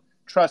big deal.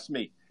 Trust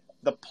me,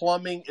 the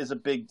plumbing is a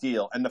big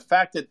deal. And the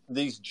fact that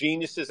these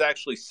geniuses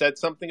actually said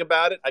something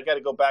about it, I got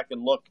to go back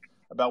and look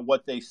about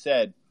what they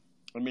said.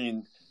 I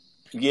mean,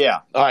 yeah.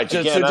 All right.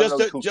 I don't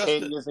know who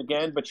Katie is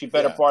again, but you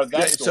better borrow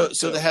that.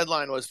 So the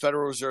headline was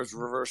Federal Reserve's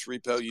reverse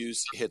repo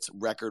use hits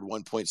record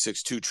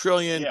 $1.62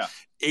 trillion. Yeah.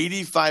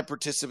 85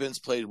 participants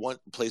placed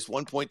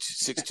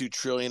 $1.62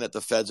 trillion at the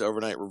Fed's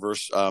overnight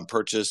reverse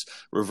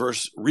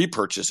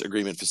repurchase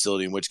agreement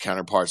facility, in which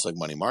counterparts like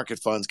money market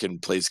funds can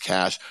place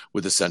cash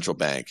with the central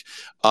bank.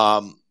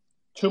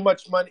 Too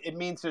much money. It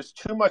means there's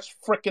too much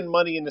freaking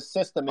money in the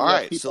system. All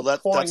right, so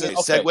that's a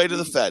segue to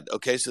the Fed.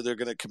 Okay, so they're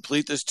going to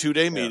complete this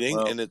 2-day meeting,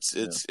 and it's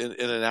in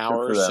an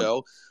hour or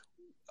so.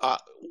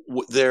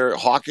 Their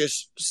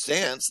hawkish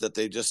stance that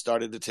they just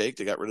started to take,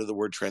 they got rid of the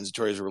word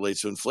transitory as it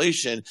relates to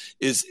inflation,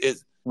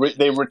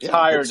 they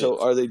retired.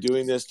 So are they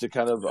doing this to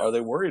are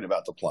they worried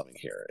about the plumbing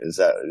here? Is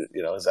that?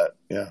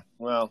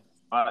 Well,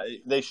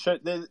 they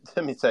should.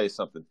 Let me tell you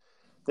something.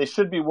 They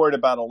should be worried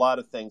about a lot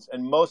of things,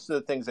 and most of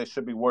the things they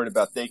should be worried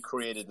about, they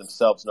created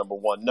themselves, number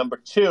one. Number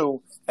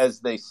two,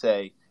 as they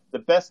say, the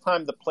best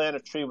time to plant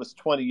a tree was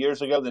 20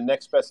 years ago. The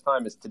next best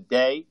time is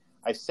today.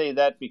 I say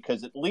that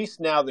because at least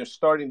now they're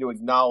starting to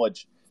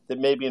acknowledge that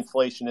maybe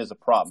inflation is a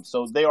problem.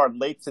 So they are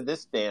late to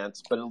this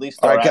dance, but at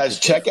least all right, guys,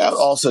 check out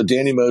also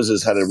Danny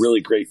Moses had a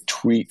really great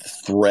tweet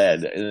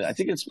thread, and I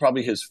think it's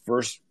probably his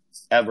first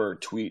ever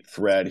tweet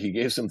thread. He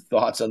gave some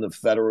thoughts on the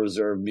Federal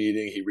Reserve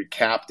meeting. He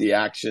recapped the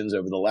actions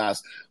over the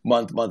last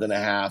month and a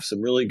half.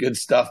 Some really good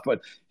stuff.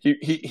 But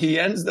he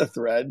ends the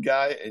thread,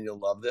 Guy, and you'll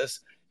love this.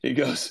 He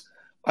goes,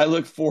 I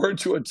look forward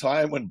to a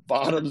time when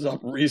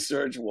bottoms-up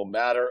research will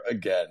matter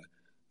again.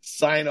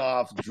 Sign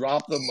off.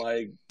 Drop the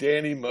mic.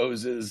 Danny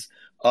Moses.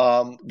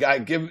 Guy,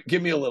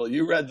 give me a little.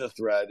 You read the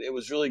thread. It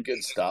was really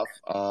good stuff.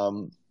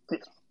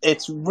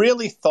 It's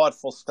really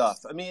thoughtful stuff.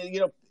 I mean,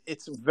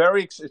 it's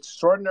very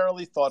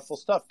extraordinarily thoughtful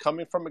stuff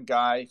coming from a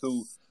guy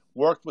who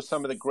worked with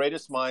some of the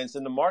greatest minds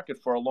in the market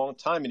for a long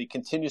time, and he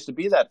continues to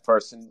be that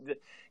person.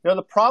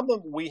 The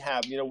problem we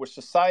have, we're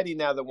society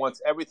now that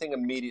wants everything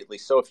immediately.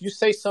 So if you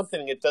say something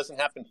and it doesn't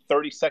happen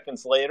 30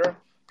 seconds later,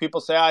 people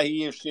say,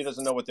 he or she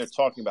doesn't know what they're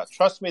talking about.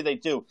 Trust me, they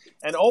do.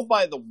 And oh,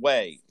 by the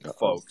way,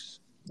 folks,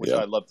 which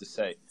I love to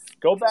say,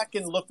 go back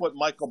and look what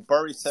Michael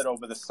Burry said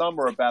over the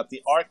summer about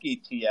the ARK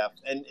ETF.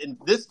 And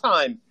this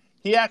time,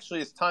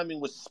 his timing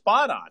was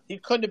spot on. He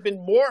couldn't have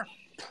been more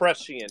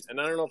prescient.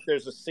 And I don't know if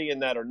there's a C in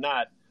that or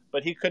not,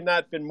 but he could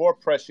not have been more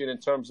prescient in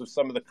terms of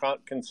some of the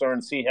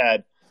concerns he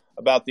had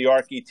about the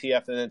ARK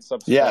ETF and then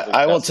subsequently. Yeah,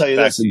 I will tell you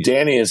Back this. to you.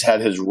 Danny has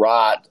had his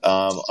rot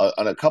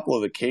on a couple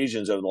of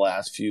occasions over the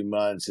last few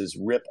months, his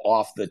rip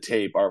off the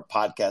tape. Our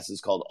podcast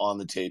is called On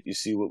the Tape. You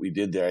see what we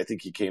did there. I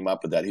think he came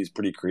up with that. He's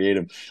pretty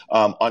creative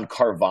on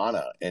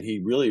Carvana. And he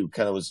really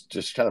was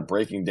just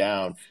breaking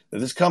down that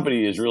this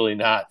company is really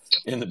not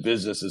in the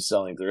business of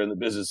selling. They're in the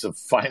business of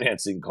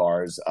financing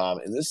cars.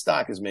 And this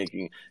stock is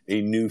making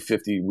a new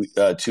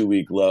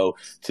 52-week low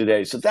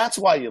today. So that's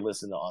why you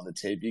listen to On the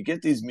Tape. You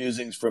get these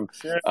musings from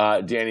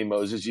Danny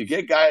Moses. You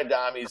get Guy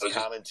Adami's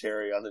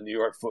commentary on the New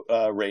York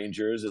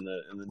Rangers and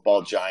the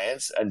Ball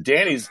Giants. And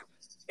Danny's.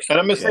 And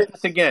I'm going to say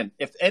this again.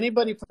 If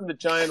anybody from the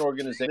Giant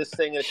organization, this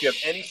thing, if you have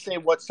any say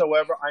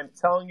whatsoever, I'm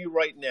telling you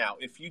right now,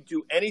 if you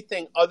do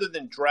anything other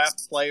than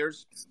draft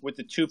players with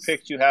the 2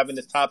 picks you have in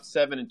the top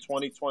 7 in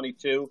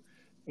 2022,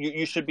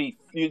 you should be.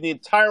 The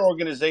entire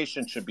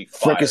organization should be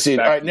fired. Fricassee.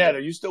 All right, Ned, are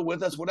you still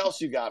with us? What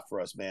else you got for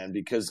us, man?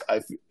 Because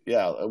we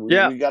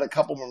got a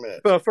couple more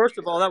minutes. Well, first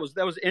of all, that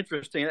was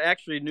interesting. I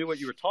actually knew what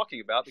you were talking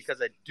about because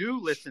I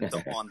do listen to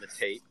On the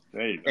Tape,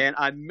 and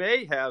I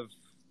may have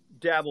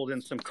dabbled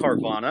in some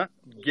Carvana,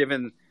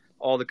 given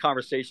all the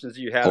conversations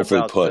you had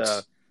about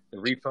the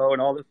repo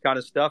and all this kind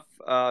of stuff.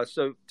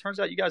 So it turns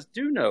out you guys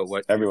do know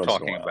what you're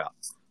talking about.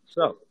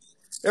 So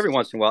every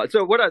once in a while.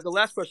 So the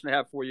last question I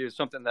have for you is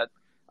something that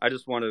I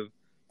just want to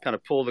kind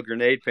of pull the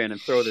grenade pin and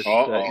throw this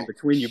in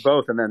between you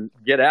both and then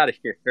get out of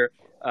here.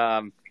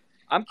 I'm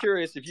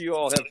curious if you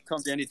all have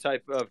come to any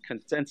type of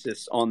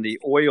consensus on the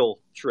oil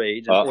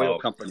trades and oil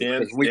companies.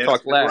 Because we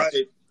talked last.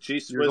 Right.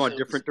 You're going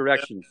different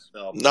directions.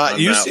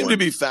 You seem to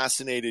be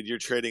fascinated. You're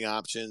trading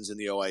options in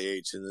the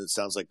OIH, and it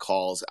sounds like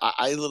calls.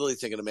 I literally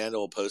think, and Amanda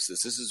will post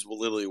this. This is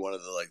literally one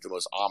of the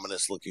most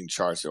ominous looking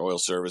charts. The oil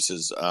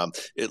services.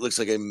 It looks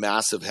like a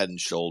massive head and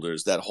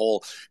shoulders. That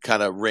whole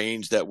kind of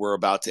range that we're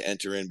about to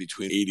enter in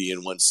between 80 and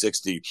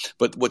 160.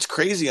 But what's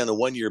crazy on the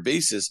 1 year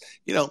basis,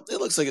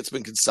 it looks like it's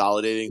been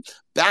consolidating.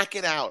 Back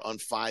it out on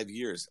 5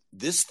 years.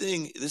 This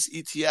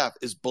ETF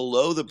is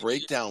below the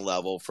breakdown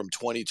level from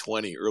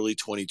 2020, early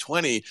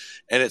 2020,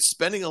 and it's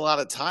spending a lot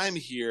of time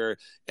here.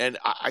 And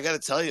I got to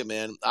tell you,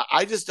 man,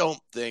 I just don't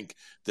think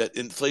that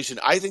inflation,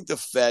 I think the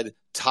Fed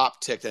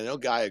top ticked. I know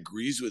Guy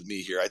agrees with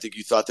me here. I think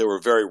you thought they were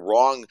very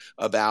wrong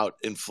about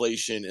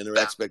inflation and their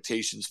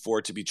expectations for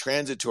it to be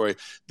transitory.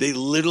 They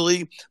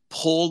literally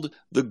pulled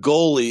the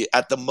goalie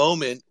at the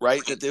moment,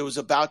 right, that it was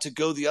about to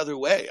go the other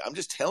way. I'm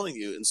just telling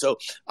you. And so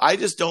I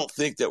just don't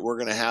think that we're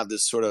going to have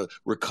this sort of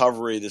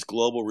recovery, this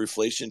global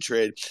reflation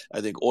trade.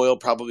 I think oil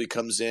probably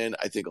comes in.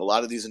 I think a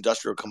lot of these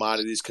industrial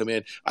commodities come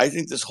in. I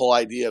think this whole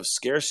idea of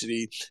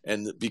scarcity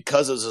and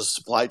because of the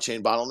supply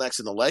chain bottlenecks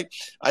and the like,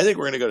 I think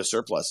we're going to go to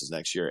surpluses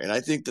next year. And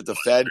I think that the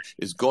Fed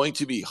is going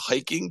to be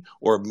hiking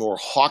or more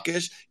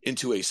hawkish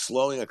into a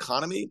slowing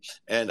economy.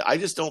 And I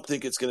just don't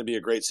think it's going to be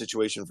a great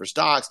situation for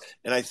stocks.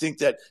 And I think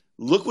that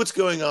look what's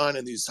going on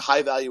in these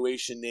high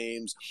valuation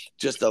names,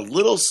 just a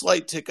little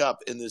slight tick up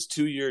in this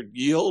 2-year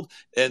yield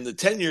and the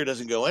 10-year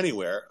doesn't go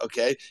anywhere.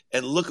 Okay.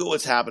 And look at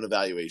what's happened to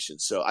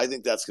valuations. So I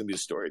think that's going to be a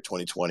story of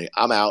 2020.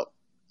 I'm out.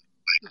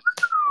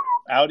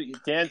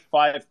 Dan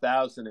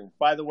 5,000. And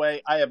by the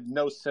way, I have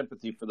no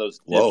sympathy for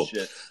those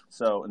dipshits.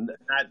 So,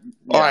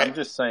 I'm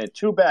just saying,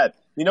 too bad.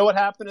 You know what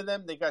happened to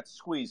them? They got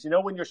squeezed. You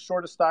know when you're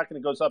short a stock and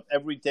it goes up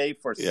every day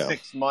for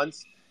 6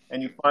 months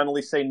and you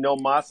finally say no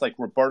mas, like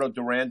Roberto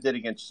Duran did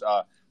against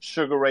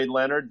Sugar Ray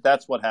Leonard?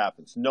 That's what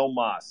happens. No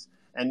mas.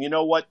 And you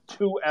know what?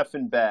 Too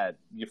effing bad.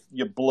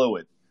 You blew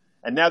it.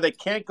 And now they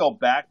can't go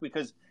back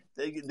because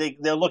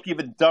they'll look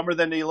even dumber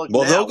than they look now.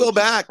 Well, they'll go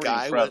back,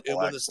 Guy,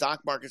 when the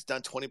stock market's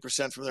down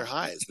 20% from their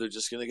highs. They're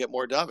just going to get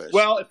more dovish.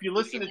 Well, if you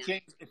listen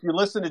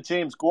to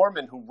James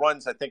Gorman, who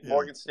runs, I think,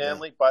 Morgan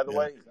Stanley, by the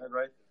way, is that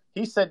right?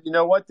 He said, you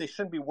know what? They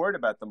shouldn't be worried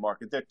about the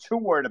market. They're too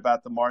worried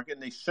about the market,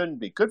 and they shouldn't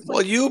be. Good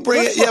for you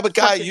bring it. Yeah, but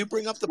Guy, you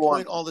bring up the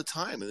point all the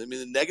time. I mean,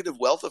 the negative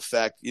wealth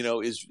effect,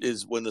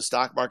 is when the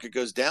stock market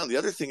goes down. The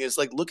other thing is,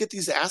 look at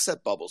these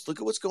asset bubbles.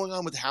 Look at what's going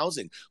on with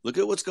housing. Look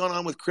at what's going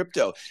on with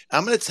crypto.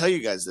 I'm going to tell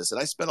you guys this,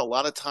 and I spent a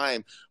lot of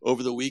time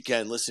over the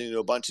weekend listening to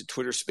a bunch of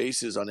Twitter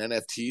Spaces on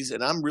NFTs,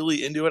 and I'm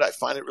really into it. I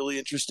find it really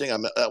interesting.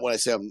 When I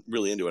say I'm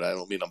really into it, I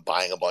don't mean I'm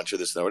buying a bunch of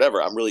this or whatever.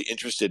 I'm really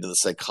interested in the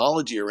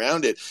psychology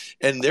around it,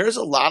 and there's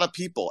a lot of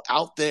people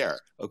out there,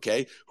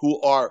 okay, who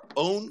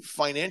own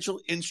financial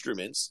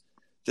instruments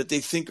that they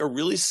think are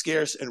really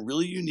scarce and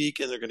really unique,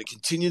 and they're going to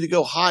continue to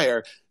go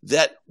higher,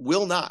 that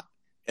will not.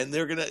 And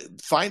they're going to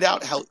find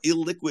out how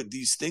illiquid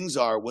these things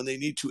are when they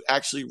need to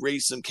actually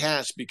raise some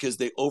cash because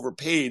they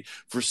overpaid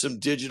for some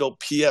digital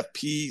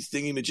PFP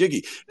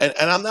thingy-majiggy. And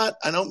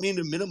I don't mean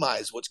to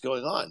minimize what's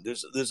going on.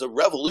 There's a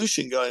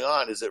revolution going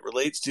on as it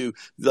relates to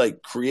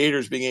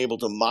creators being able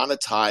to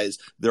monetize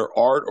their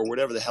art or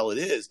whatever the hell it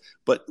is.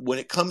 But when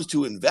it comes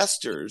to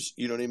investors,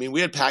 you know what I mean? We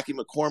had Packy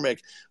McCormick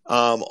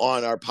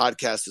on our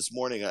podcast this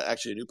morning,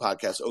 actually a new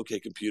podcast, OK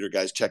Computer,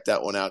 guys, check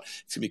that one out.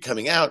 It's going to be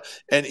coming out.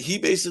 And he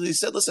basically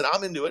said, listen,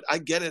 I'm into into it. I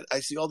get it. I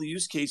see all the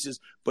use cases.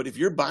 But if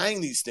you're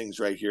buying these things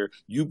right here,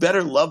 you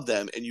better love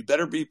them and you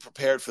better be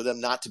prepared for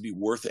them not to be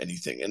worth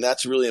anything. And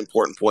that's a really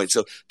important point.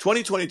 So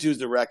 2022 is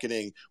the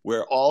reckoning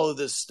where all of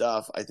this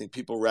stuff, I think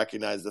people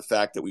recognize the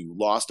fact that we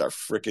lost our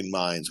freaking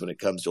minds when it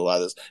comes to a lot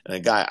of this.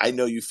 And Guy, I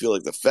know you feel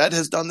like the Fed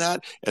has done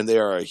that and they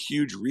are a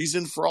huge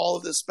reason for all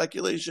of this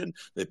speculation.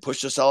 They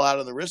pushed us all out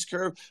on the risk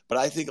curve. But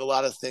I think a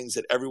lot of things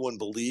that everyone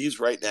believes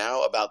right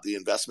now about the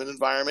investment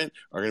environment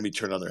are going to be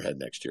turned on their head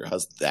next year.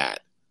 How's that?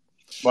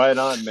 Right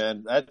on,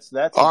 man. That's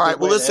all right.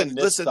 Well, listen.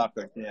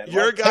 Sucker,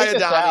 you're Guy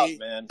Adami.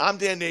 I'm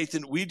Dan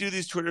Nathan. We do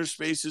these Twitter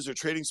Spaces or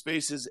trading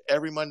spaces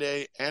every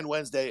Monday and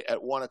Wednesday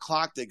at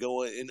 1:00. They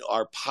go in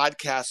our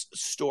podcast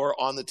store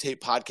on the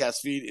Tape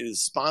podcast feed. It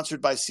is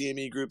sponsored by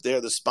CME Group. They are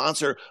the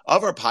sponsor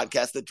of our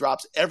podcast that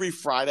drops every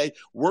Friday.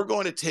 We're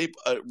going to tape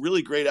a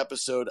really great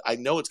episode. I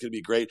know it's going to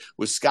be great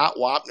with Scott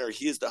Wapner.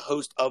 He is the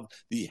host of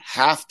the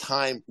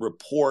Halftime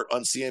Report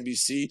on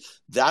CNBC.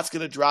 That's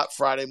going to drop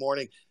Friday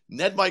morning.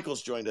 Ned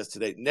Michaels joined us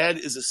today. Ned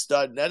is a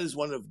stud. Ned is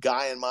one of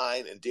Guy and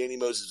mine and Danny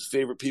Moses'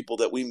 favorite people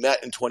that we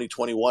met in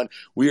 2021.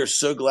 We are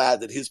so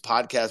glad that his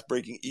podcast,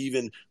 Breaking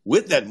Even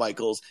with Ned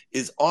Michaels,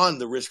 is on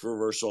the Risk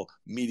Reversal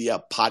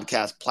Media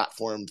podcast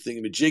platform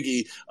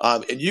thingamajiggy.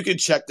 And you can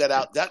check that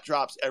out. That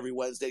drops every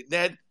Wednesday.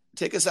 Ned,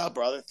 take us out,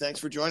 brother.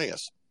 Thanks for joining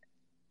us.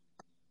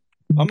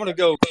 I'm going to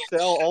go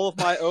sell all of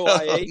my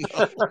OIH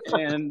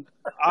and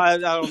I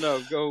don't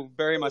know, go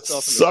bury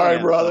myself in the Sorry,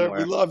 sand brother. somewhere.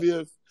 We love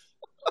you.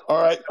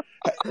 All right.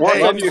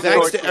 Hey,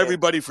 thanks to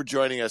everybody for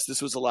joining us.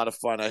 This was a lot of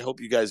fun. I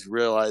hope you guys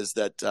realize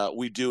that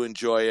we do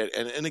enjoy it.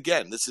 And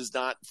again, this is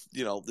not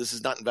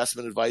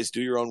investment advice. Do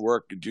your own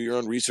work, do your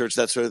own research,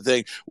 that sort of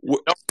thing.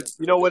 You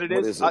know what it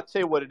is? I'll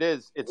tell you what it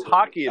is. It's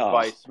hockey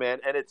advice,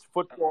 man, and it's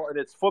football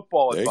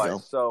There you advice. go.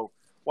 So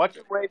watch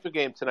the Ranger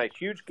game tonight.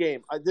 Huge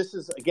game. This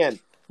is, again,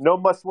 no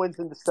must-wins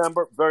in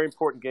December. Very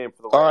important game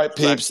for the Rangers. All right,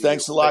 peeps.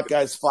 Thanks a lot,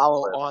 guys.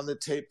 Follow on the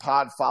Tape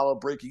Pod. Follow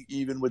Breaking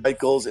Even with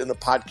Michaels in the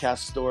podcast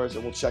stores,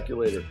 and we'll check you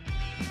later.